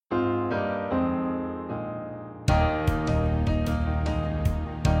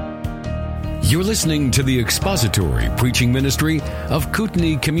You're listening to the expository preaching ministry of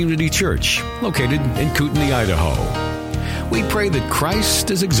Kootenai Community Church, located in Kootenai, Idaho. We pray that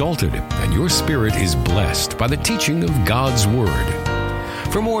Christ is exalted and your spirit is blessed by the teaching of God's Word.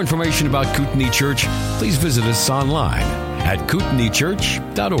 For more information about Kootenai Church, please visit us online at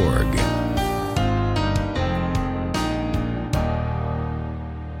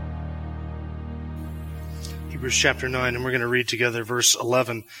kootenaichurch.org. Hebrews chapter 9, and we're going to read together verse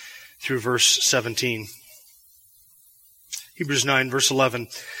 11 through verse 17. Hebrews 9, verse 11.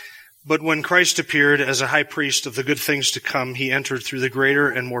 But when Christ appeared as a high priest of the good things to come, he entered through the greater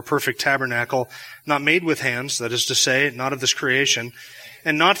and more perfect tabernacle, not made with hands, that is to say, not of this creation,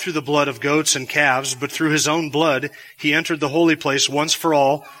 and not through the blood of goats and calves, but through his own blood he entered the holy place once for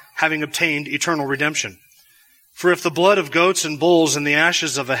all, having obtained eternal redemption. For if the blood of goats and bulls and the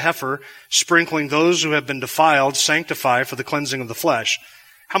ashes of a heifer, sprinkling those who have been defiled, sanctify for the cleansing of the flesh,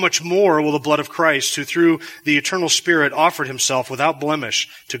 how much more will the blood of Christ, who through the eternal Spirit offered himself without blemish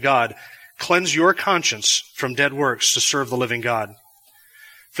to God, cleanse your conscience from dead works to serve the living God?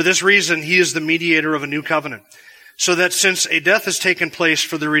 For this reason, he is the mediator of a new covenant, so that since a death has taken place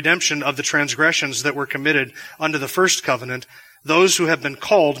for the redemption of the transgressions that were committed under the first covenant, those who have been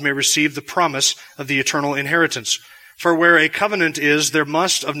called may receive the promise of the eternal inheritance. For where a covenant is, there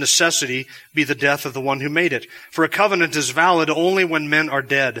must of necessity be the death of the one who made it. For a covenant is valid only when men are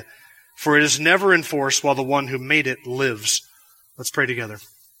dead, for it is never in force while the one who made it lives. Let's pray together.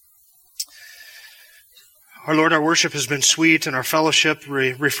 Our Lord, our worship has been sweet and our fellowship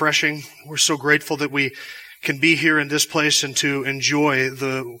refreshing. We're so grateful that we can be here in this place and to enjoy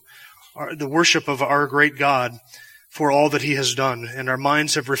the worship of our great God for all that he has done. And our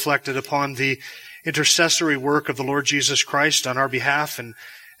minds have reflected upon the intercessory work of the Lord Jesus Christ on our behalf. And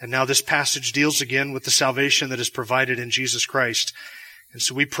now this passage deals again with the salvation that is provided in Jesus Christ. And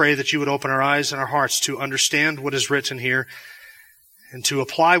so we pray that you would open our eyes and our hearts to understand what is written here and to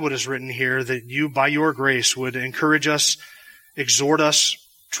apply what is written here, that you, by your grace, would encourage us, exhort us,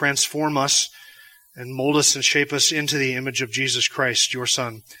 transform us, and mold us and shape us into the image of Jesus Christ, your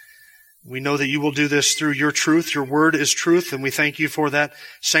Son. We know that you will do this through your truth. Your word is truth, and we thank you for that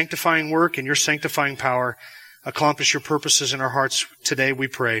sanctifying work and your sanctifying power. Accomplish your purposes in our hearts today, we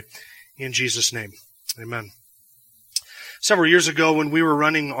pray. In Jesus' name, amen. Several years ago, when we were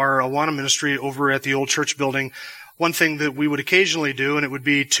running our Awana ministry over at the old church building, one thing that we would occasionally do, and it would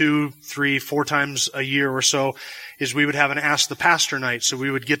be 2, 3, 4 times a year or so, is we would have an Ask the Pastor night. So we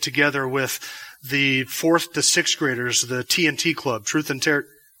would get together with the 4th to 6th graders, the TNT Club, Truth.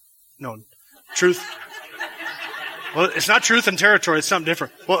 Well, it's not Truth and Territory. It's something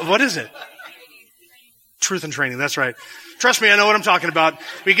different. What is it? Truth and Training. That's right. Trust me, I know what I'm talking about.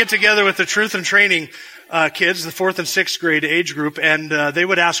 We get together with the Truth and Training kids, the 4th and 6th grade age group, and they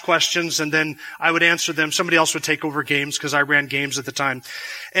would ask questions, and then I would answer them. Somebody else would take over games because I ran games at the time.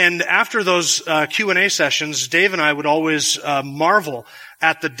 And after those Q&A sessions, Dave and I would always marvel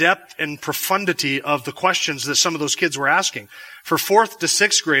at the depth and profundity of the questions that some of those kids were asking. For 4th to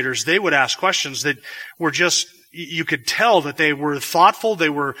 6th graders, they would ask questions that were just, you could tell that they were thoughtful, they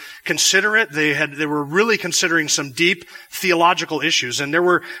were considerate, they were really considering some deep theological issues. And there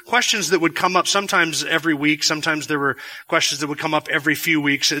were questions that would come up sometimes every week, sometimes there were questions that would come up every few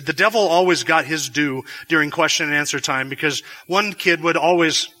weeks. The devil always got his due during question and answer time, because one kid would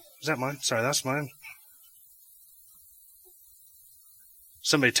always, is that mine? Sorry, that's mine.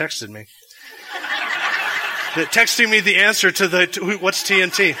 Somebody texted me. Texting me the answer to what's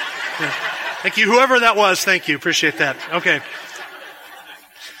TNT? Yeah. Thank you. Whoever that was, thank you. Appreciate that. Okay.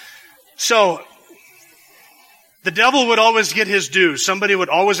 So, the devil would always get his due. Somebody would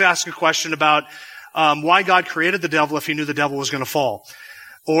always ask a question about why God created the devil if he knew the devil was going to fall.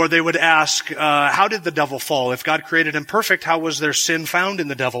 Or they would ask, how did the devil fall? If God created him perfect, how was there sin found in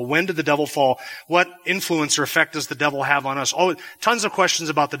the devil? When did the devil fall? What influence or effect does the devil have on us? Tons of questions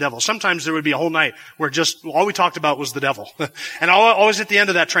about the devil. Sometimes there would be a whole night where just all we talked about was the devil. And always at the end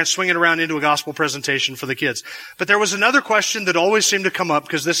of that, try and swing it around into a gospel presentation for the kids. But there was another question that always seemed to come up,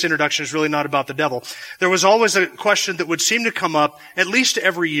 because this introduction is really not about the devil. There was always a question that would seem to come up at least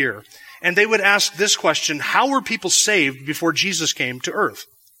every year. And they would ask this question: how were people saved before Jesus came to earth?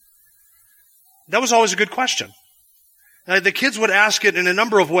 That was always a good question. The kids would ask it in a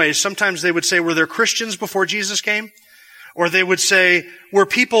number of ways. Sometimes they would say, were there Christians before Jesus came? Or they would say, were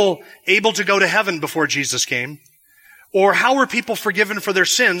people able to go to heaven before Jesus came? Or how were people forgiven for their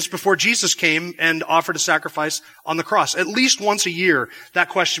sins before Jesus came and offered a sacrifice on the cross? At least once a year, that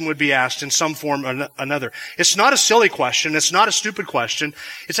question would be asked in some form or another. It's not a silly question. It's not a stupid question.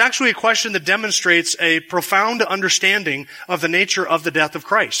 It's actually a question that demonstrates a profound understanding of the nature of the death of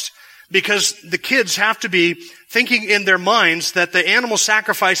Christ. because the kids have to be thinking in their minds that the animal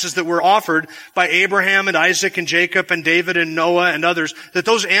sacrifices that were offered by Abraham and Isaac and Jacob and David and Noah and others, that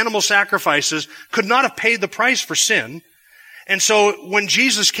those animal sacrifices could not have paid the price for sin. And so when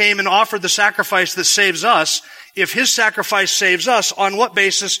Jesus came and offered the sacrifice that saves us, if his sacrifice saves us, on what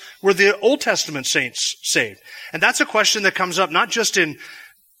basis were the Old Testament saints saved? And that's a question that comes up not just in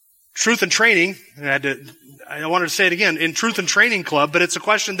Truth and Training, I wanted to say it again, in Truth and Training Club, but it's a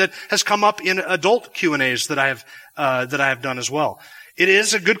question that has come up in adult Q&As that I have done as well. It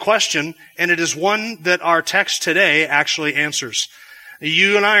is a good question, and it is one that our text today actually answers.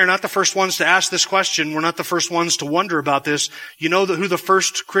 You and I are not the first ones to ask this question. We're not the first ones to wonder about this. You know who the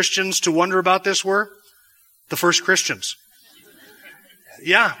first Christians to wonder about this were? The first Christians.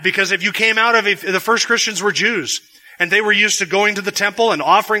 Yeah, because if you came out of the first Christians were Jews. And they were used to going to the temple and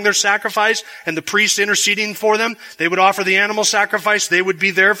offering their sacrifice and the priest interceding for them. They would offer the animal sacrifice. They would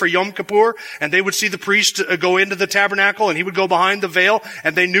be there for Yom Kippur, and they would see the priest go into the tabernacle, and he would go behind the veil,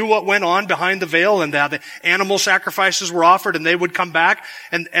 and they knew what went on behind the veil, and the animal sacrifices were offered, and they would come back.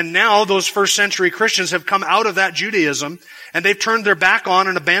 And now those first century Christians have come out of that Judaism, and they've turned their back on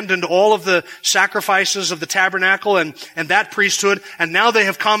and abandoned all of the sacrifices of the tabernacle and that priesthood, and now they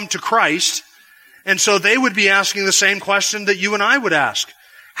have come to Christ. And so they would be asking the same question that you and I would ask.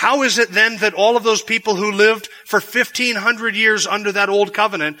 How is it then that all of those people who lived for 1,500 years under that old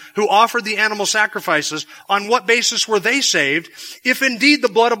covenant, who offered the animal sacrifices, on what basis were they saved, if indeed the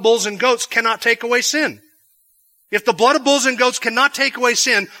blood of bulls and goats cannot take away sin? If the blood of bulls and goats cannot take away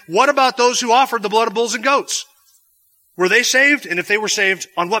sin, what about those who offered the blood of bulls and goats? Were they saved? And if they were saved,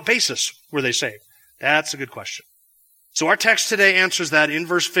 on what basis were they saved? That's a good question. So our text today answers that in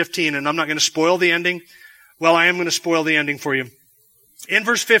verse 15, and I'm not going to spoil the ending. Well, I am going to spoil the ending for you. In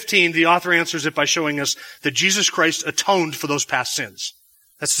verse 15, the author answers it by showing us that Jesus Christ atoned for those past sins.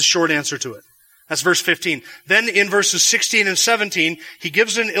 That's the short answer to it. That's verse 15. Then in verses 16 and 17, he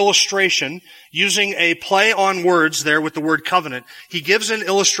gives an illustration using a play on words there with the word covenant. He gives an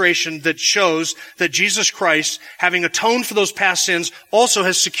illustration that shows that Jesus Christ, having atoned for those past sins, also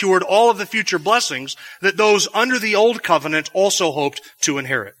has secured all of the future blessings that those under the old covenant also hoped to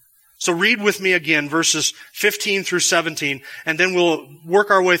inherit. So read with me again verses 15 through 17, and then we'll work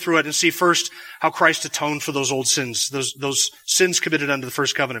our way through it and see first how Christ atoned for those old sins, those sins committed under the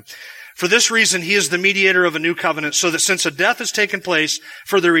first covenant. For this reason, he is the mediator of a new covenant, so that since a death has taken place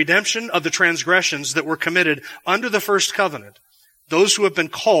for the redemption of the transgressions that were committed under the first covenant, those who have been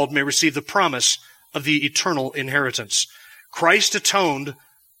called may receive the promise of the eternal inheritance. Christ atoned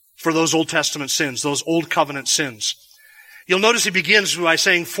for those Old Testament sins, those Old Covenant sins. You'll notice he begins by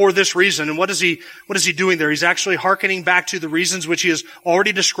saying, for this reason. And what is he doing there? He's actually hearkening back to the reasons which he has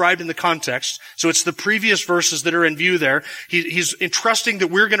already described in the context. So it's the previous verses that are in view there. He's entrusting that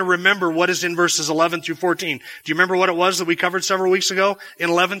we're going to remember what is in verses 11 through 14. Do you remember what it was that we covered several weeks ago in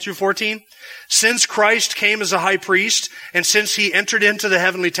 11 through 14? Since Christ came as a high priest, and since he entered into the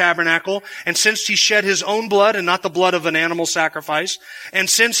heavenly tabernacle, and since he shed his own blood and not the blood of an animal sacrifice, and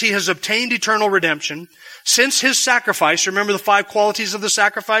since he has obtained eternal redemption, since his sacrifice, remember the 5 qualities of the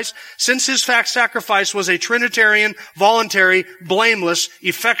sacrifice? Since his sacrifice was a Trinitarian, voluntary, blameless,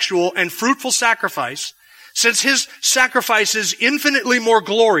 effectual, and fruitful sacrifice, since his sacrifice is infinitely more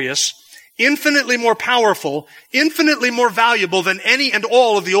glorious, infinitely more powerful, infinitely more valuable than any and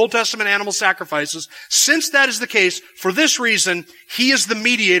all of the Old Testament animal sacrifices, since that is the case, for this reason, he is the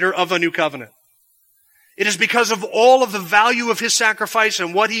mediator of a new covenant. It is because of all of the value of his sacrifice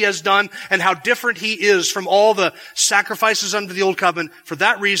and what he has done and how different he is from all the sacrifices under the old covenant. For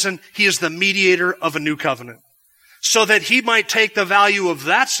that reason, he is the mediator of a new covenant, so that he might take the value of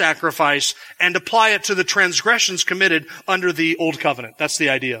that sacrifice and apply it to the transgressions committed under the old covenant. That's the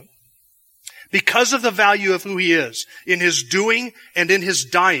idea. Because of the value of who he is, in his doing and in his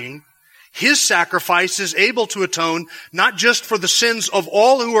dying, his sacrifice is able to atone not just for the sins of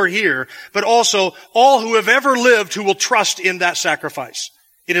all who are here, but also all who have ever lived who will trust in that sacrifice.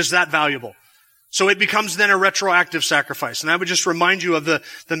 It is that valuable. So it becomes then a retroactive sacrifice. And I would just remind you of the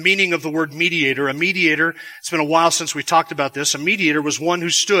meaning of the word mediator. A mediator, it's been a while since we talked about this. A mediator was one who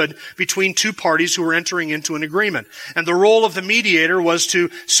stood between two parties who were entering into an agreement. And the role of the mediator was to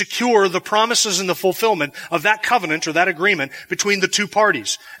secure the promises and the fulfillment of that covenant or that agreement between the two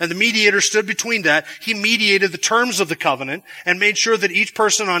parties. And the mediator stood between that. He mediated the terms of the covenant and made sure that each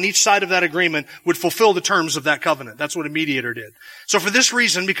person on each side of that agreement would fulfill the terms of that covenant. That's what a mediator did. So for this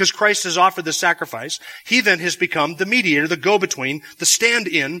reason, because Christ has offered the sacrifice sacrifice, he then has become the mediator, the go-between, the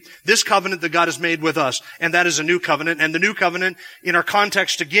stand-in, this covenant that God has made with us. And that is a new covenant. And the new covenant, in our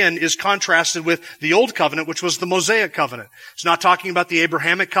context again, is contrasted with the old covenant, which was the Mosaic covenant. It's not talking about the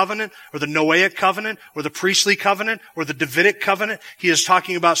Abrahamic covenant, or the Noahic covenant, or the priestly covenant, or the Davidic covenant. He is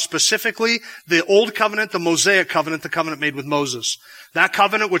talking about specifically the old covenant, the Mosaic covenant, the covenant made with Moses. That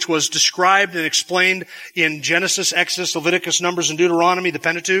covenant, which was described and explained in Genesis, Exodus, Leviticus, Numbers, and Deuteronomy, the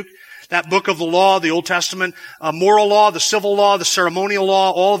Pentateuch, that book of the law, the Old Testament, moral law, the civil law, the ceremonial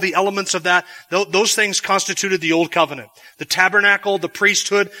law, all of the elements of that, those things constituted the old covenant. The tabernacle, the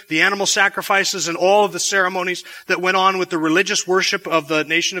priesthood, the animal sacrifices, and all of the ceremonies that went on with the religious worship of the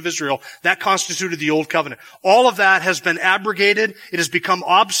nation of Israel, that constituted the old covenant. All of that has been abrogated. It has become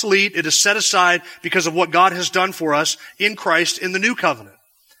obsolete. It is set aside because of what God has done for us in Christ in the new covenant.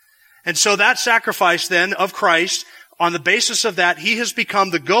 And so that sacrifice then of Christ, on the basis of that, he has become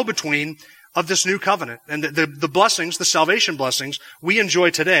the go-between of this new covenant. And the blessings, the salvation blessings, we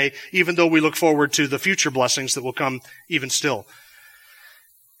enjoy today, even though we look forward to the future blessings that will come even still.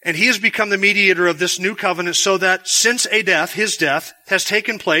 And he has become the mediator of this new covenant so that since a death, his death, has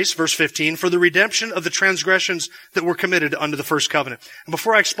taken place, verse 15, for the redemption of the transgressions that were committed under the first covenant. And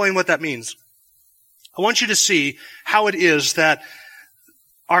before I explain what that means, I want you to see how it is that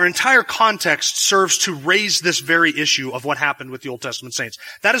our entire context serves to raise this very issue of what happened with the Old Testament saints.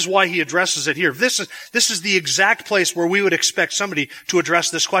 That is why he addresses it here. This is the exact place where we would expect somebody to address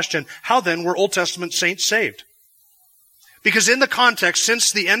this question. How then were Old Testament saints saved? Because in the context,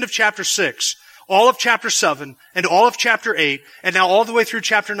 since the end of chapter 6, all of chapter 7, and all of chapter 8, and now all the way through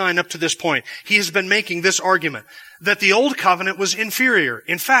chapter 9 up to this point, he has been making this argument that the old covenant was inferior.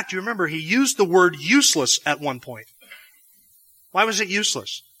 In fact, you remember he used the word useless at one point. Why was it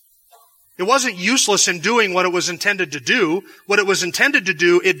useless? It wasn't useless in doing what it was intended to do. What it was intended to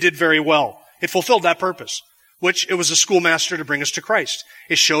do, it did very well. It fulfilled that purpose, which it was a schoolmaster to bring us to Christ.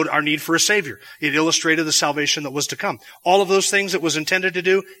 It showed our need for a Savior. It illustrated the salvation that was to come. All of those things it was intended to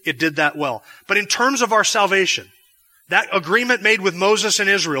do, it did that well. But in terms of our salvation, that agreement made with Moses and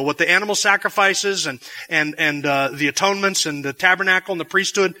Israel, with the animal sacrifices and the atonements and the tabernacle and the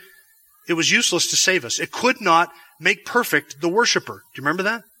priesthood, it was useless to save us. It could not make perfect the worshiper. Do you remember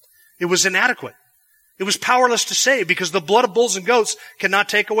that? It was inadequate. It was powerless to save because the blood of bulls and goats cannot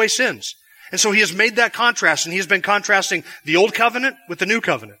take away sins. And so he has made that contrast, and he has been contrasting the old covenant with the new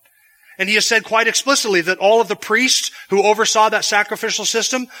covenant. And he has said quite explicitly that all of the priests who oversaw that sacrificial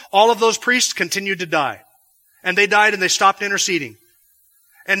system, all of those priests continued to die. And they died and they stopped interceding.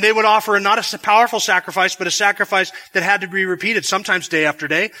 And they would offer not a powerful sacrifice, but a sacrifice that had to be repeated, sometimes day after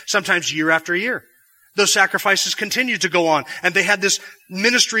day, sometimes year after year. Those sacrifices continued to go on. And they had this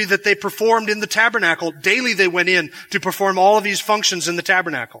ministry that they performed in the tabernacle. Daily they went in to perform all of these functions in the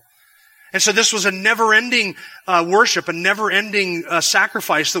tabernacle. And so this was a never-ending worship, a never-ending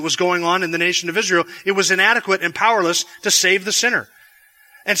sacrifice that was going on in the nation of Israel. It was inadequate and powerless to save the sinner.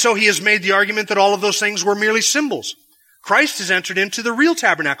 And so he has made the argument that all of those things were merely symbols. Christ has entered into the real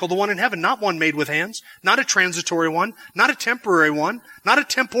tabernacle, the one in heaven, not one made with hands, not a transitory one, not a temporary one, not a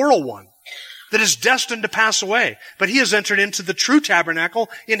temporal one that is destined to pass away. But he has entered into the true tabernacle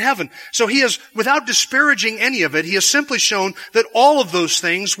in heaven. So he has, without disparaging any of it, he has simply shown that all of those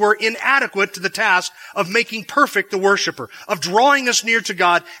things were inadequate to the task of making perfect the worshiper, of drawing us near to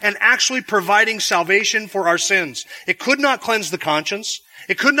God and actually providing salvation for our sins. It could not cleanse the conscience.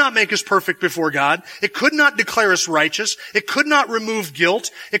 It could not make us perfect before God. It could not declare us righteous. It could not remove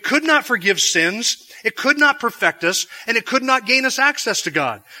guilt. It could not forgive sins. It could not perfect us, and it could not gain us access to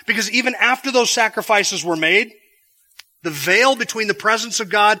God. Because even after those sacrifices were made, the veil between the presence of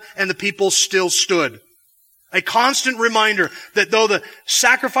God and the people still stood. A constant reminder that though the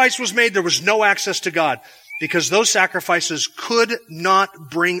sacrifice was made, there was no access to God. Because those sacrifices could not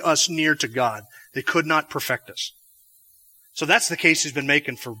bring us near to God. They could not perfect us. So that's the case he's been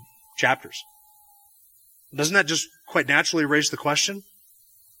making for chapters. Doesn't that just quite naturally raise the question?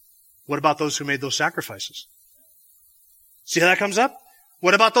 What about those who made those sacrifices? See how that comes up?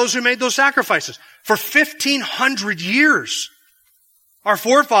 What about those who made those sacrifices? For 1,500 years, our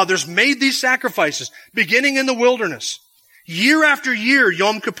forefathers made these sacrifices, beginning in the wilderness. Year after year,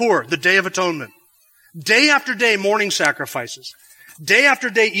 Yom Kippur, the Day of Atonement. Day after day, morning sacrifices. Day after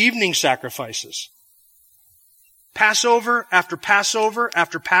day, evening sacrifices. Passover after Passover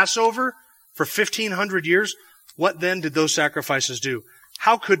after Passover for 1,500 years. What then did those sacrifices do?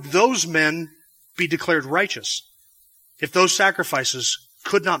 How could those men be declared righteous if those sacrifices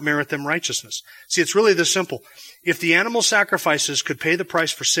could not merit them righteousness? See, it's really this simple. If the animal sacrifices could pay the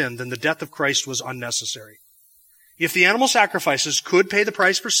price for sin, then the death of Christ was unnecessary. If the animal sacrifices could pay the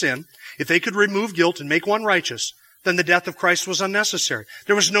price for sin, if they could remove guilt and make one righteous, then the death of Christ was unnecessary.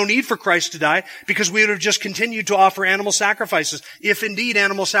 There was no need for Christ to die because we would have just continued to offer animal sacrifices if indeed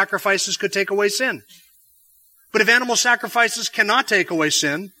animal sacrifices could take away sin. But if animal sacrifices cannot take away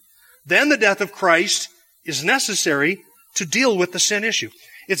sin, then the death of Christ is necessary to deal with the sin issue.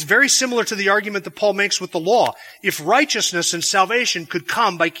 It's very similar to the argument that Paul makes with the law. If righteousness and salvation could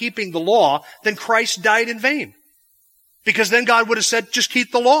come by keeping the law, then Christ died in vain. Because then God would have said, just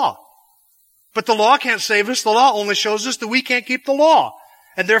keep the law. But the law can't save us. The law only shows us that we can't keep the law.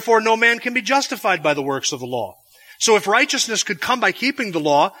 And therefore no man can be justified by the works of the law. So if righteousness could come by keeping the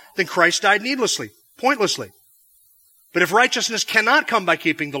law, then Christ died needlessly, pointlessly. But if righteousness cannot come by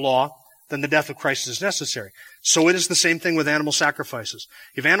keeping the law, then the death of Christ is necessary. So it is the same thing with animal sacrifices.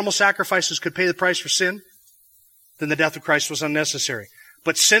 If animal sacrifices could pay the price for sin, then the death of Christ was unnecessary.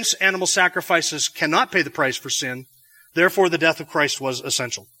 But since animal sacrifices cannot pay the price for sin, therefore the death of Christ was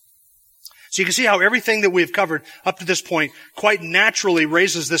essential. So you can see how everything that we have covered up to this point quite naturally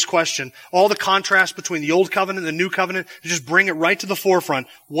raises this question. All the contrast between the Old Covenant and the New Covenant, just bring it right to the forefront.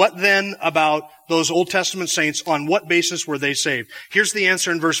 What then about those Old Testament saints? On what basis were they saved? Here's the answer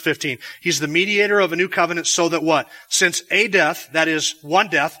in verse 15. He's the mediator of a new covenant so that what? Since a death, that is one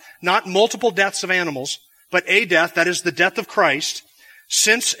death, not multiple deaths of animals, but a death, that is the death of Christ,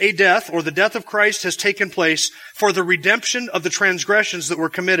 since a death, or the death of Christ, has taken place for the redemption of the transgressions that were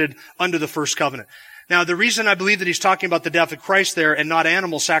committed under the first covenant. Now, the reason I believe that he's talking about the death of Christ there and not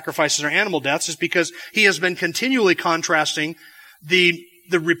animal sacrifices or animal deaths is because he has been continually contrasting the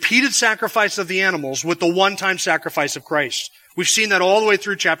repeated sacrifice of the animals with the one-time sacrifice of Christ. We've seen that all the way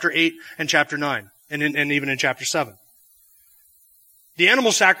through chapter 8 and chapter 9, and even in chapter 7. The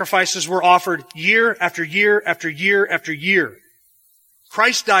animal sacrifices were offered year after year after year after year.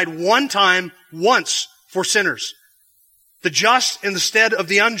 Christ died one time, once, for sinners. The just in the stead of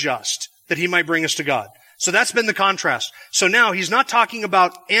the unjust, that he might bring us to God. So that's been the contrast. So now he's not talking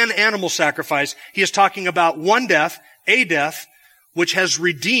about an animal sacrifice. He is talking about one death, a death, which has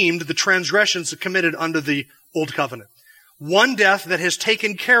redeemed the transgressions committed under the Old Covenant. One death that has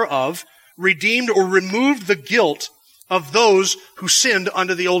taken care of, redeemed, or removed the guilt of those who sinned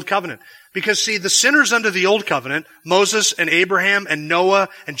under the Old Covenant. Because see, the sinners under the Old Covenant, Moses and Abraham and Noah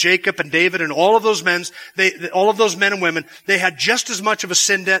and Jacob and David and all of those men and women, they had just as much of a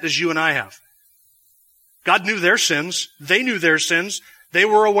sin debt as you and I have. God knew their sins. They knew their sins. They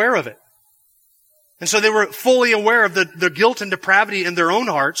were aware of it. And so they were fully aware of the guilt and depravity in their own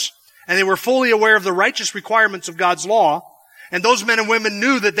hearts, and they were fully aware of the righteous requirements of God's law, and those men and women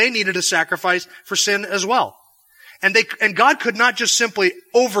knew that they needed a sacrifice for sin as well. And God could not just simply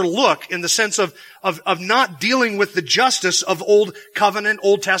overlook in the sense of not dealing with the justice of Old Covenant,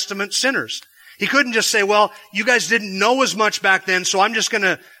 Old Testament sinners. He couldn't just say, well, you guys didn't know as much back then, so I'm going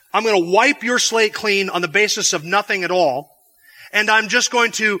to wipe your slate clean on the basis of nothing at all. And I'm just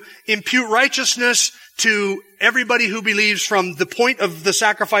going to impute righteousness to everybody who believes from the point of the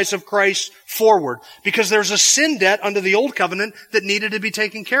sacrifice of Christ forward. Because there's a sin debt under the Old Covenant that needed to be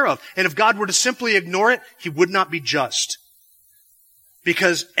taken care of. And if God were to simply ignore it, he would not be just.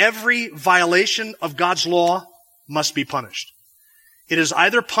 Because every violation of God's law must be punished. It is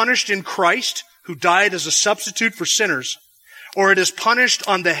either punished in Christ, who died as a substitute for sinners, or it is punished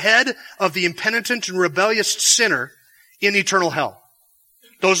on the head of the impenitent and rebellious sinner in eternal hell.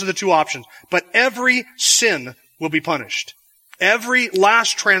 Those are the two options. But every sin will be punished. Every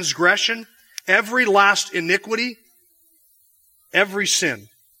last transgression, every last iniquity, every sin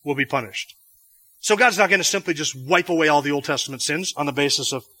will be punished. So God's not going to simply just wipe away all the Old Testament sins on the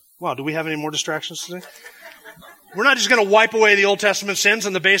basis of, wow, do we have any more distractions today? We're not just going to wipe away the Old Testament sins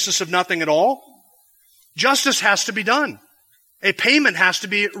on the basis of nothing at all. Justice has to be done. A payment has to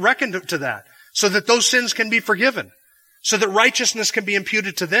be reckoned to that so that those sins can be forgiven. So that righteousness can be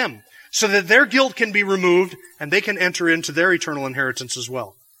imputed to them, so that their guilt can be removed and they can enter into their eternal inheritance as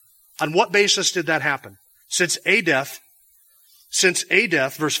well. On what basis did that happen? Since a death,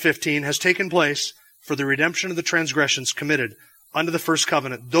 verse 15, has taken place for the redemption of the transgressions committed under the first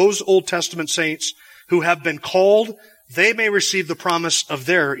covenant, those Old Testament saints who have been called, they may receive the promise of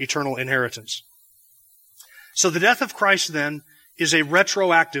their eternal inheritance. So the death of Christ then is a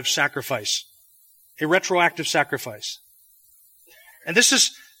retroactive sacrifice. A retroactive sacrifice. And this is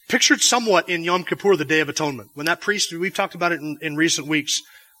pictured somewhat in Yom Kippur, the Day of Atonement. When that priest, we've talked about it in recent weeks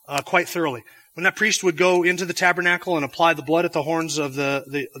quite thoroughly. When that priest would go into the tabernacle and apply the blood at the horns of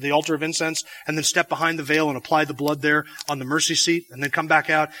the altar of incense, and then step behind the veil and apply the blood there on the mercy seat, and then come back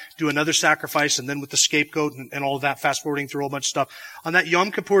out, do another sacrifice, and then with the scapegoat and all of that, fast forwarding through a whole bunch of stuff. On that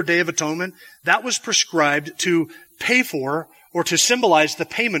Yom Kippur Day of Atonement, that was prescribed to pay for or to symbolize the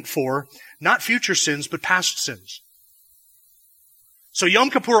payment for not future sins, but past sins. So Yom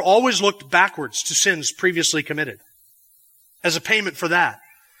Kippur always looked backwards to sins previously committed as a payment for that.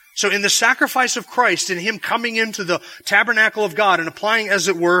 So in the sacrifice of Christ, in Him coming into the tabernacle of God and applying, as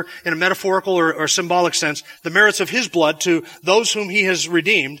it were, in a metaphorical or symbolic sense, the merits of His blood to those whom He has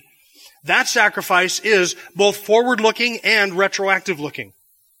redeemed, that sacrifice is both forward-looking and retroactive-looking.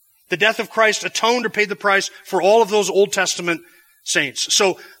 The death of Christ atoned or paid the price for all of those Old Testament saints.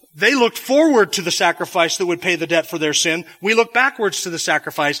 So they looked forward to the sacrifice that would pay the debt for their sin. We look backwards to the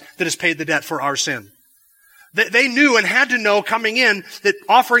sacrifice that has paid the debt for our sin. They knew and had to know coming in that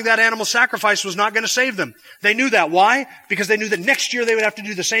offering that animal sacrifice was not going to save them. They knew that. Why? Because they knew that next year they would have to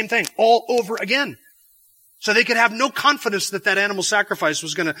do the same thing all over again. So they could have no confidence that that animal sacrifice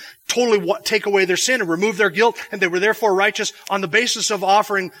was going to totally take away their sin and remove their guilt, and they were therefore righteous on the basis of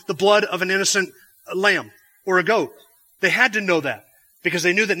offering the blood of an innocent lamb or a goat. They had to know that because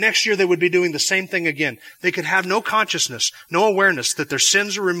they knew that next year they would be doing the same thing again. They could have no consciousness, no awareness that their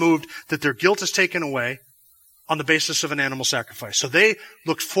sins are removed, that their guilt is taken away on the basis of an animal sacrifice. So they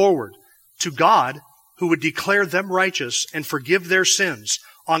looked forward to God who would declare them righteous and forgive their sins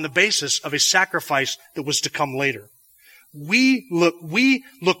on the basis of a sacrifice that was to come later. We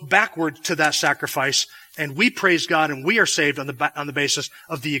look backward to that sacrifice, and we praise God, and we are saved on the basis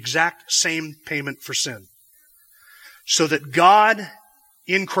of the exact same payment for sin. So that God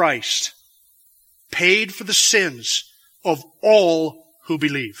in Christ paid for the sins of all who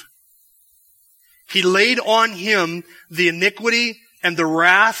believe. He laid on Him the iniquity and the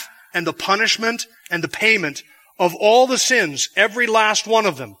wrath and the punishment and the payment of all the sins, every last one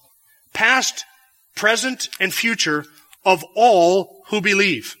of them, past, present, and future, of all who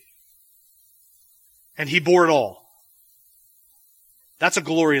believe. And He bore it all. That's a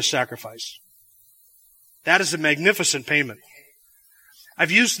glorious sacrifice. That is a magnificent payment.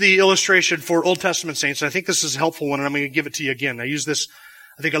 I've used the illustration for Old Testament saints, and I think this is a helpful one, and I'm going to give it to you again. I used this,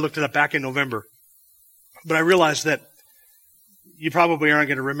 I think I looked it up back in November. But I realized that you probably aren't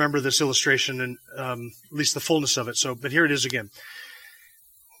going to remember this illustration and at least the fullness of it. But here it is again.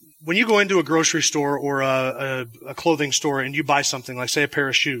 When you go into a grocery store or a clothing store and you buy something, like say a pair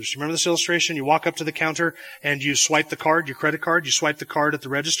of shoes, you remember this illustration? You walk up to the counter and you swipe the card, your credit card, you swipe the card at the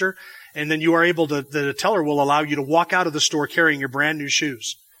register, and then you are able to, the teller will allow you to walk out of the store carrying your brand new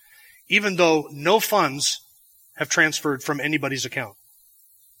shoes, even though no funds have transferred from anybody's account.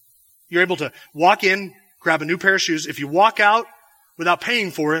 You're able to walk in, grab a new pair of shoes. If you walk out without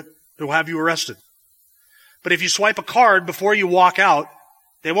paying for it, they will have you arrested. But if you swipe a card before you walk out,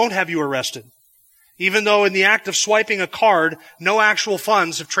 they won't have you arrested. Even though in the act of swiping a card, no actual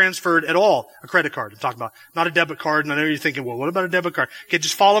funds have transferred at all. A credit card I'm talking about, not a debit card. And I know you're thinking, well, what about a debit card? Okay,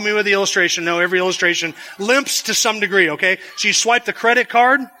 just follow me with the illustration. No, every illustration limps to some degree, okay? So you swipe the credit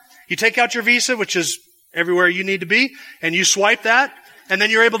card, you take out your Visa, which is everywhere you need to be, and you swipe that, and then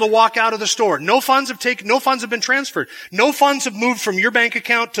you're able to walk out of the store. No funds have been transferred. No funds have moved from your bank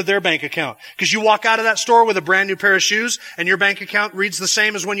account to their bank account. Because you walk out of that store with a brand new pair of shoes, and your bank account reads the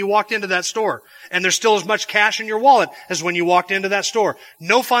same as when you walked into that store. And there's still as much cash in your wallet as when you walked into that store.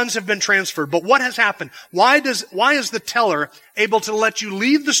 No funds have been transferred. But what has happened? Why is the teller able to let you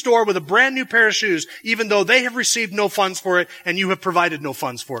leave the store with a brand new pair of shoes, even though they have received no funds for it, and you have provided no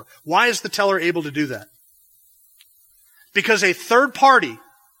funds for it? Why is the teller able to do that? Because a third party,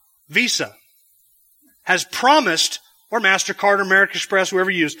 Visa, has promised, or MasterCard or American Express,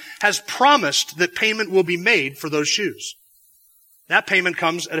 whoever you use, has promised that payment will be made for those shoes. That payment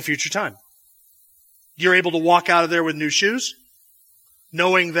comes at a future time. You're able to walk out of there with new shoes,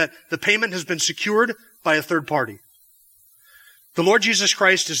 knowing that the payment has been secured by a third party. The Lord Jesus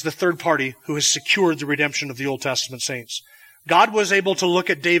Christ is the third party who has secured the redemption of the Old Testament saints. God was able to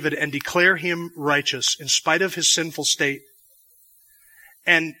look at David and declare him righteous in spite of his sinful state,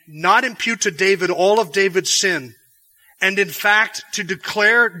 and not impute to David all of David's sin, and in fact to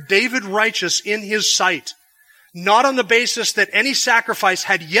declare David righteous in His sight, not on the basis that any sacrifice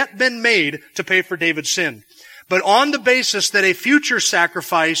had yet been made to pay for David's sin, but on the basis that a future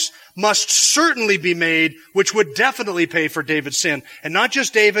sacrifice must certainly be made, which would definitely pay for David's sin. And not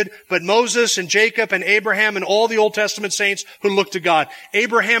just David, but Moses and Jacob and Abraham and all the Old Testament saints who looked to God.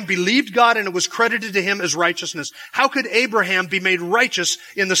 Abraham believed God and it was credited to him as righteousness. How could Abraham be made righteous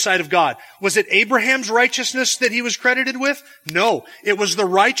in the sight of God? Was it Abraham's righteousness that he was credited with? No. It was the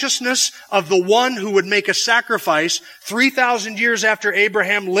righteousness of the one who would make a sacrifice 3,000 years after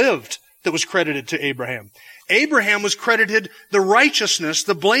Abraham lived that was credited to Abraham. Abraham was credited the righteousness,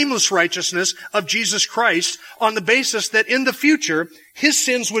 the blameless righteousness of Jesus Christ on the basis that in the future, his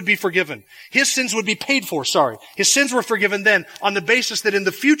sins would be forgiven. His sins would be paid for, His sins were forgiven then on the basis that in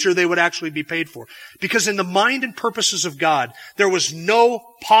the future they would actually be paid for. Because in the mind and purposes of God, there was no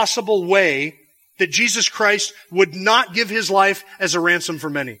possible way that Jesus Christ would not give his life as a ransom for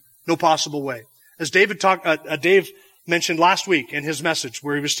many. No possible way. As Dave mentioned last week in his message,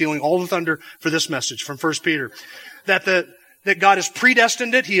 where he was stealing all the thunder for this message from 1 Peter, that God has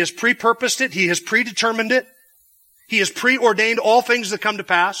predestined it, he has pre-purposed it, he has predetermined it, he has preordained all things that come to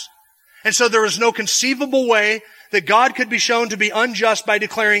pass. And so there is no conceivable way that God could be shown to be unjust by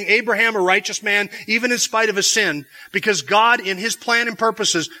declaring Abraham a righteous man, even in spite of his sin, because God, in his plan and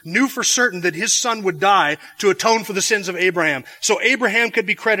purposes, knew for certain that his son would die to atone for the sins of Abraham. So Abraham could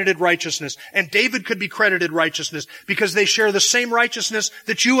be credited righteousness, and David could be credited righteousness, because they share the same righteousness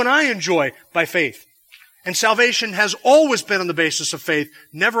that you and I enjoy by faith. And salvation has always been on the basis of faith,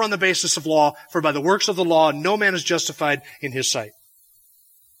 never on the basis of law, for by the works of the law no man is justified in his sight.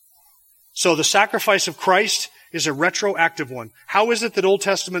 So the sacrifice of Christ is a retroactive one. How is it that Old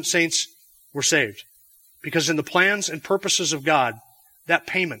Testament saints were saved? Because in the plans and purposes of God, that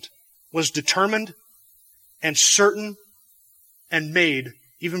payment was determined and certain and made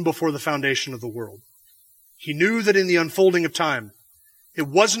even before the foundation of the world. He knew that in the unfolding of time, it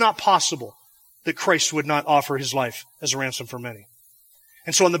was not possible that Christ would not offer his life as a ransom for many.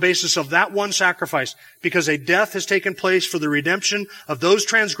 And so on the basis of that one sacrifice, because a death has taken place for the redemption of those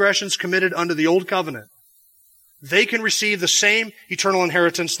transgressions committed under the old covenant, they can receive the same eternal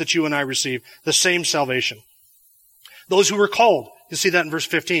inheritance that you and I receive, the same salvation. Those who were called, you see that in verse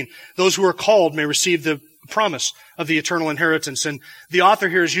 15, those who are called may receive the promise of the eternal inheritance. And the author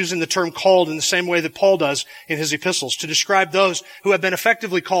here is using the term called in the same way that Paul does in his epistles to describe those who have been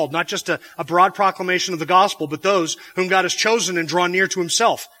effectively called, not just a broad proclamation of the gospel, but those whom God has chosen and drawn near to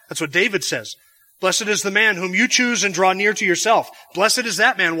himself. That's what David says. Blessed is the man whom you choose and draw near to yourself. Blessed is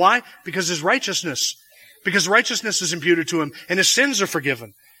that man. Why? Because righteousness is imputed to him and his sins are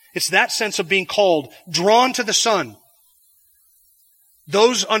forgiven. It's that sense of being called, drawn to the Son.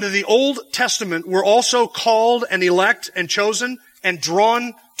 Those under the Old Testament were also called and elect and chosen and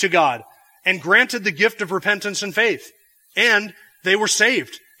drawn to God and granted the gift of repentance and faith. And they were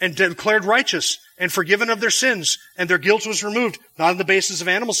saved and declared righteous and forgiven of their sins, and their guilt was removed, not on the basis of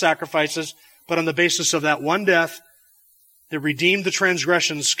animal sacrifices, but on the basis of that one death that redeemed the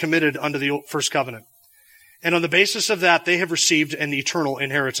transgressions committed under the first covenant. And on the basis of that, they have received an eternal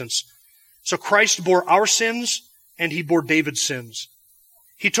inheritance. So Christ bore our sins, and he bore David's sins.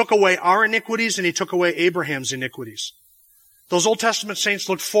 He took away our iniquities, and he took away Abraham's iniquities. Those Old Testament saints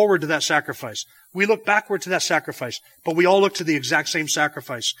looked forward to that sacrifice. We look backward to that sacrifice, but we all look to the exact same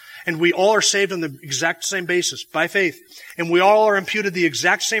sacrifice. And we all are saved on the exact same basis, by faith. And we all are imputed the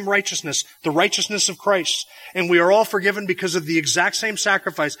exact same righteousness, the righteousness of Christ. And we are all forgiven because of the exact same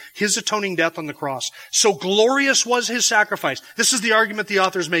sacrifice, his atoning death on the cross. So glorious was his sacrifice. This is the argument the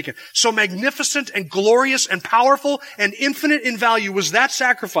author is making. So magnificent and glorious and powerful and infinite in value was that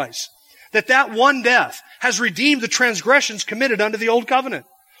sacrifice, that one death has redeemed the transgressions committed under the old covenant.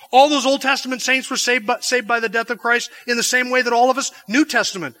 All those Old Testament saints were saved by the death of Christ in the same way that all of us New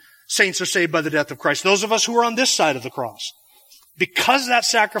Testament saints are saved by the death of Christ. Those of us who are on this side of the cross. Because that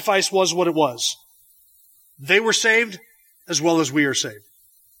sacrifice was what it was, they were saved as well as we are saved.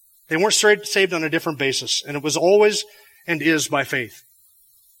 They weren't saved on a different basis, and it was always and is by faith.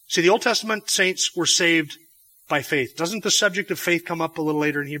 See, the Old Testament saints were saved by faith. Doesn't the subject of faith come up a little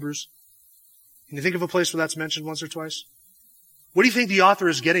later in Hebrews? Can you think of a place where that's mentioned once or twice? What do you think the author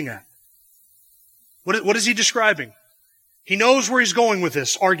is getting at? What is he describing? He knows where he's going with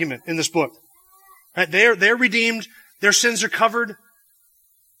this argument in this book. Right? They're redeemed. Their sins are covered.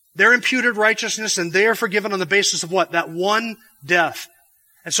 They're imputed righteousness, and they are forgiven on the basis of what? That one death.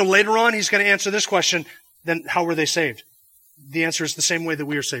 And so later on, he's going to answer this question, then how were they saved? The answer is the same way that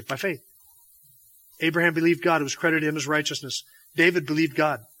we are saved, by faith. Abraham believed God. It was credited to him as righteousness. David believed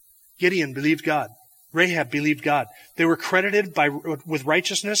God. Gideon believed God. Rahab believed God. They were credited with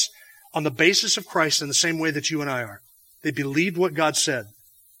righteousness on the basis of Christ in the same way that you and I are. They believed what God said,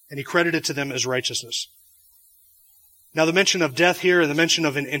 and he credited to them as righteousness. Now the mention of death here and the mention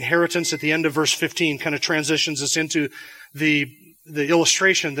of an inheritance at the end of verse 15 kind of transitions us into the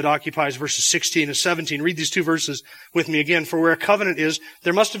illustration that occupies verses 16 and 17. Read these two verses with me again. For where a covenant is,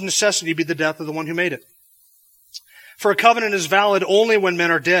 there must of necessity be the death of the one who made it. For a covenant is valid only when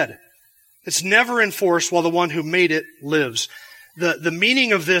men are dead. It's never enforced while the one who made it lives. The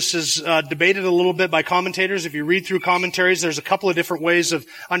meaning of this is debated a little bit by commentators. If you read through commentaries, there's a couple of different ways of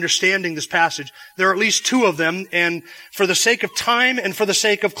understanding this passage. There are at least two of them, and for the sake of time and for the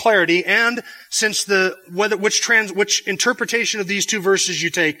sake of clarity, and since which interpretation of these two verses you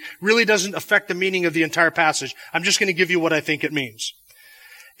take really doesn't affect the meaning of the entire passage, I'm just going to give you what I think it means.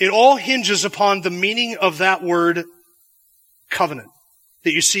 It all hinges upon the meaning of that word covenant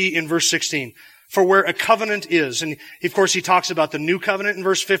that you see in verse 16. For where a covenant is, and of course he talks about the new covenant in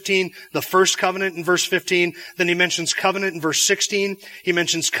verse 15, the first covenant in verse 15, then he mentions covenant in verse 16, he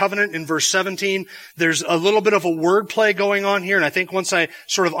mentions covenant in verse 17. There's a little bit of a wordplay going on here, and I think once I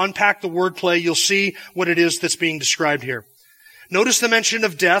sort of unpack the wordplay, you'll see what it is that's being described here. Notice the mention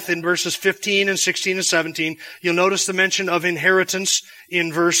of death in verses 15 and 16 and 17. You'll notice the mention of inheritance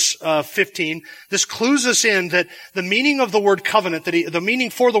in verse 15. This clues us in that the meaning of the word covenant, the meaning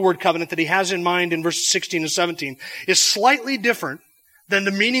for the word covenant that he has in mind in verses 16 and 17 is slightly different than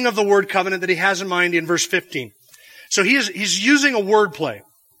the meaning of the word covenant that he has in mind in verse 15. So he's using a wordplay.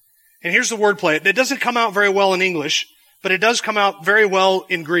 And here's the wordplay. It doesn't come out very well in English, but it does come out very well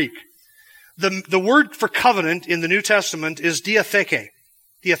in Greek. The word for covenant in the New Testament is diatheke,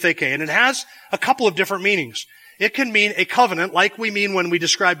 and it has a couple of different meanings. It can mean a covenant like we mean when we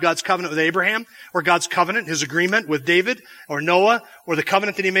describe God's covenant with Abraham, or God's covenant, his agreement with David, or Noah, or the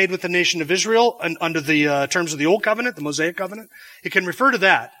covenant that he made with the nation of Israel under the terms of the Old Covenant, the Mosaic Covenant. It can refer to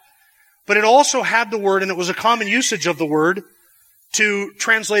that. But it also had the word, and it was a common usage of the word, to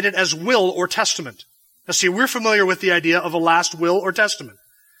translate it as will or testament. Now see, we're familiar with the idea of a last will or testament.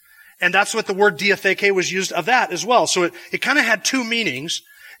 And that's what the word diatheke was used of that as well. So it kind of had two meanings,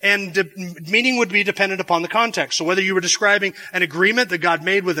 and the meaning would be dependent upon the context. So whether you were describing an agreement that God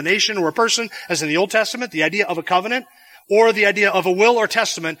made with a nation or a person, as in the Old Testament, the idea of a covenant, or the idea of a will or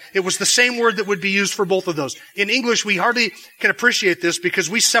testament, it was the same word that would be used for both of those. In English, we hardly can appreciate this because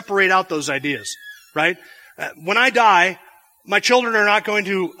we separate out those ideas, right? When I die, my children are not going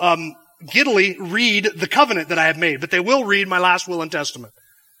to giddily read the covenant that I have made, but they will read my last will and testament.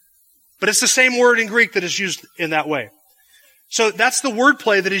 But it's the same word in Greek that is used in that way. So that's the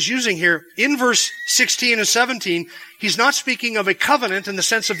wordplay that he's using here. In verse 16 and 17, he's not speaking of a covenant in the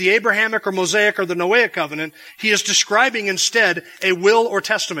sense of the Abrahamic or Mosaic or the Noahic covenant. He is describing instead a will or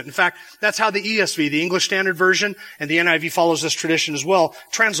testament. In fact, that's how the ESV, the English Standard Version, and the NIV follows this tradition as well,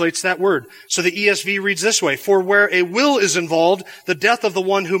 translates that word. So the ESV reads this way: for where a will is involved, the death of the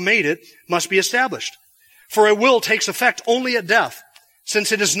one who made it must be established. For a will takes effect only at death,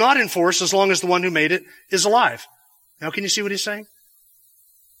 since it is not in force as long as the one who made it is alive. Now, can you see what he's saying?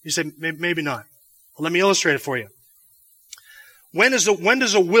 You say, maybe not. Well, let me illustrate it for you. When does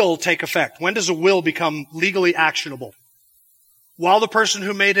a will take effect? When does a will become legally actionable? While the person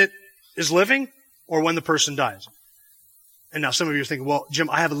who made it is living, or when the person dies? And now some of you are thinking, well,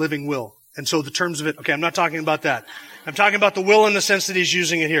 Jim, I have a living will. And so the terms of it, okay, I'm not talking about that. I'm talking about the will in the sense that he's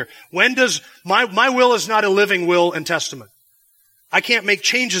using it here. When does, my will is not a living will and testament. I can't make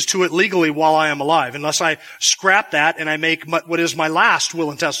changes to it legally while I am alive unless I scrap that and I make what is my last will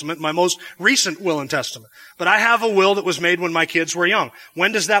and testament, my most recent will and testament. But I have a will that was made when my kids were young.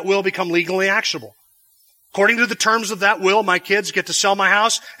 When does that will become legally actionable? According to the terms of that will, my kids get to sell my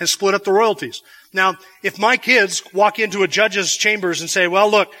house and split up the royalties. Now, if my kids walk into a judge's chambers and say, well,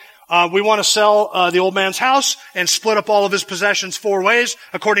 look, we want to sell the old man's house and split up all of his possessions 4 ways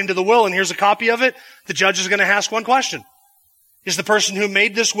according to the will, and here's a copy of it, the judge is going to ask one question. Is the person who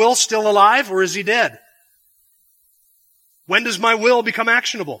made this will still alive, or is he dead? When does my will become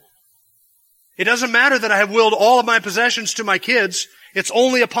actionable? It doesn't matter that I have willed all of my possessions to my kids. It's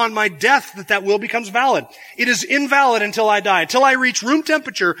only upon my death that that will becomes valid. It is invalid until I die. Until I reach room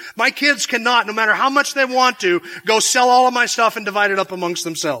temperature, my kids cannot, no matter how much they want to, go sell all of my stuff and divide it up amongst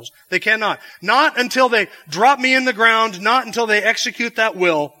themselves. They cannot. Not until they drop me in the ground, not until they execute that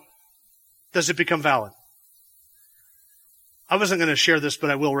will, does it become valid. I wasn't going to share this, but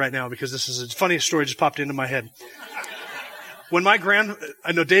I will right now because this is a funny story just popped into my head. When I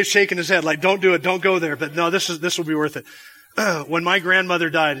know Dave's shaking his head like, don't do it, don't go there, but no, this will be worth it. When my grandmother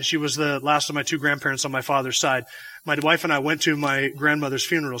died, and she was the last of my 2 grandparents on my father's side, my wife and I went to my grandmother's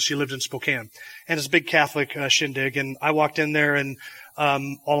funeral. She lived in Spokane, and it's a big Catholic shindig, and I walked in there, and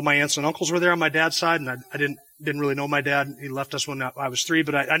all of my aunts and uncles were there on my dad's side, and I didn't really know my dad. He left us when I was 3,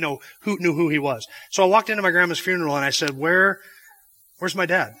 but I knew who he was. So I walked into my grandma's funeral and I said, where's my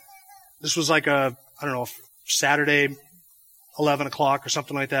dad? This was like Saturday, 11 o'clock or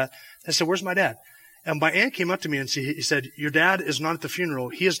something like that. I said, where's my dad? And my aunt came up to me and he said, your dad is not at the funeral.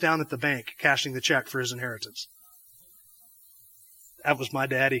 He is down at the bank cashing the check for his inheritance. That was my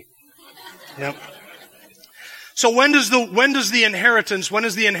daddy. Yep. So when is the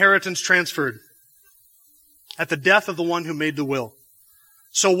inheritance transferred? At the death of the one who made the will.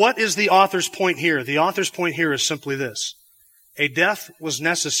 So what is the author's point here? The author's point here is simply this. A death was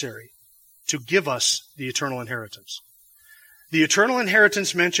necessary to give us the eternal inheritance. The eternal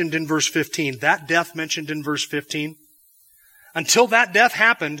inheritance mentioned in verse 15, that death mentioned in verse 15, until that death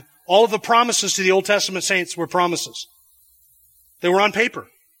happened, all of the promises to the Old Testament saints were promises. They were on paper.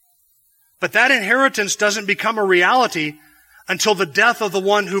 But that inheritance doesn't become a reality until the death of the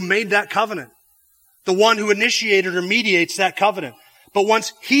one who made that covenant, the one who initiated or mediates that covenant. But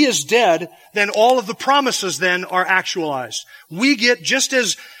once he is dead, then all of the promises then are actualized. We get, just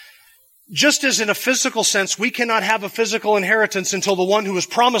as in a physical sense, we cannot have a physical inheritance until the one who has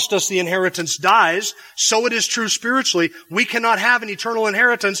promised us the inheritance dies, so it is true spiritually. We cannot have an eternal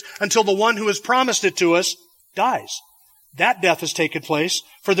inheritance until the one who has promised it to us dies. That death has taken place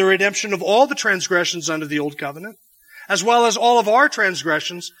for the redemption of all the transgressions under the old covenant, as well as all of our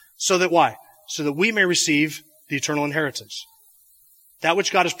transgressions, so that why? So that we may receive the eternal inheritance. That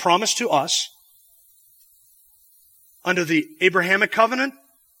which God has promised to us under the Abrahamic covenant,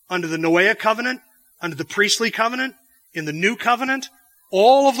 under the Noahic covenant, under the priestly covenant, in the new covenant,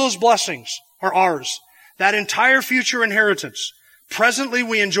 all of those blessings are ours. That entire future inheritance. Presently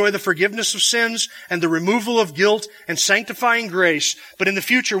we enjoy the forgiveness of sins and the removal of guilt and sanctifying grace, but in the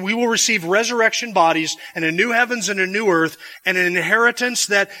future we will receive resurrection bodies and a new heavens and a new earth and an inheritance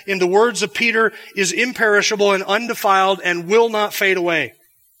that, in the words of Peter, is imperishable and undefiled and will not fade away.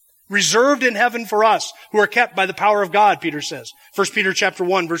 Reserved in heaven for us who are kept by the power of God, Peter says. 1 Peter chapter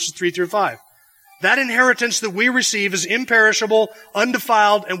 1, verses 3 through 5. That inheritance that we receive is imperishable,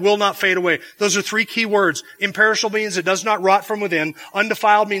 undefiled, and will not fade away. Those are three key words. Imperishable means it does not rot from within.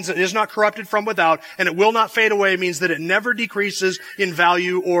 Undefiled means it is not corrupted from without. And it will not fade away means that it never decreases in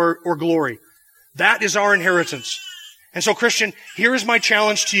value or glory. That is our inheritance. And so, Christian, here is my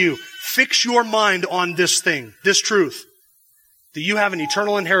challenge to you. Fix your mind on this thing, this truth, that you have an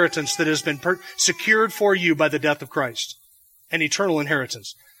eternal inheritance that has been secured for you by the death of Christ. An eternal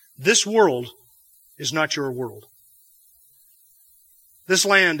inheritance. This world is not your world. This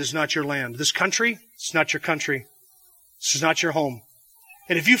land is not your land. This country, it's not your country. This is not your home.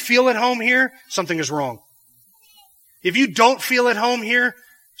 And if you feel at home here, something is wrong. If you don't feel at home here,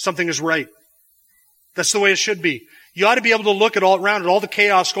 something is right. That's the way it should be. You ought to be able to look at all the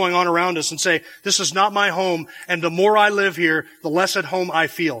chaos going on around us and say, this is not my home, and the more I live here, the less at home I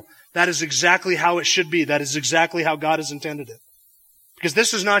feel. That is exactly how it should be. That is exactly how God has intended it. Because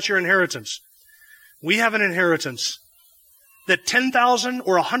this is not your inheritance. We have an inheritance that 10,000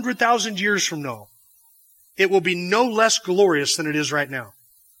 or 100,000 years from now, it will be no less glorious than it is right now.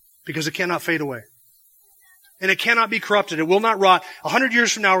 Because it cannot fade away. And it cannot be corrupted. It will not rot. 100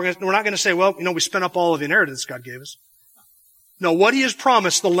 years from now, we're not going to say, well, we spent up all of the inheritance God gave us. No, what He has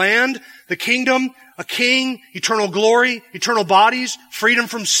promised, the land, the kingdom, a king, eternal glory, eternal bodies, freedom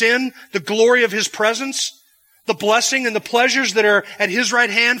from sin, the glory of His presence, the blessing and the pleasures that are at His right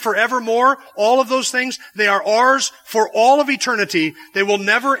hand forevermore, all of those things, they are ours for all of eternity. They will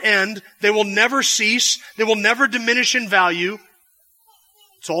never end. They will never cease. They will never diminish in value.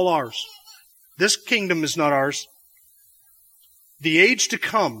 It's all ours. This kingdom is not ours. The age to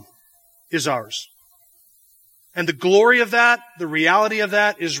come is ours. And the glory of that, the reality of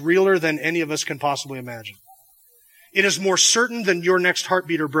that, is realer than any of us can possibly imagine. It is more certain than your next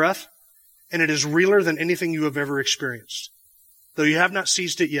heartbeat or breath, and it is realer than anything you have ever experienced, though you have not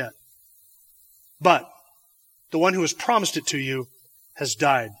seized it yet. But the one who has promised it to you has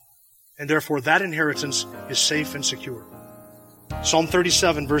died, and therefore that inheritance is safe and secure. Psalm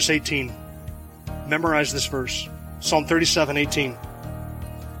 37, verse 18. Memorize this verse. Psalm 37, 18.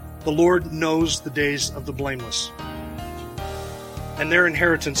 The Lord knows the days of the blameless, and their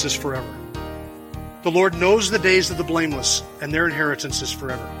inheritance is forever. The Lord knows the days of the blameless, and their inheritance is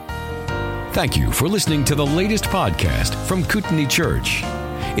forever. Thank you for listening to the latest podcast from Kootenai Church.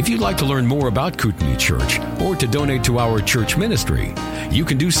 If you'd like to learn more about Kootenai Church or to donate to our church ministry, you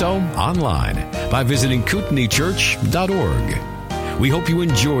can do so online by visiting kootenaichurch.org. We hope you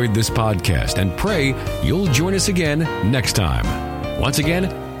enjoyed this podcast and pray you'll join us again next time. Once again,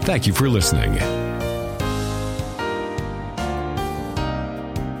 thank you for listening.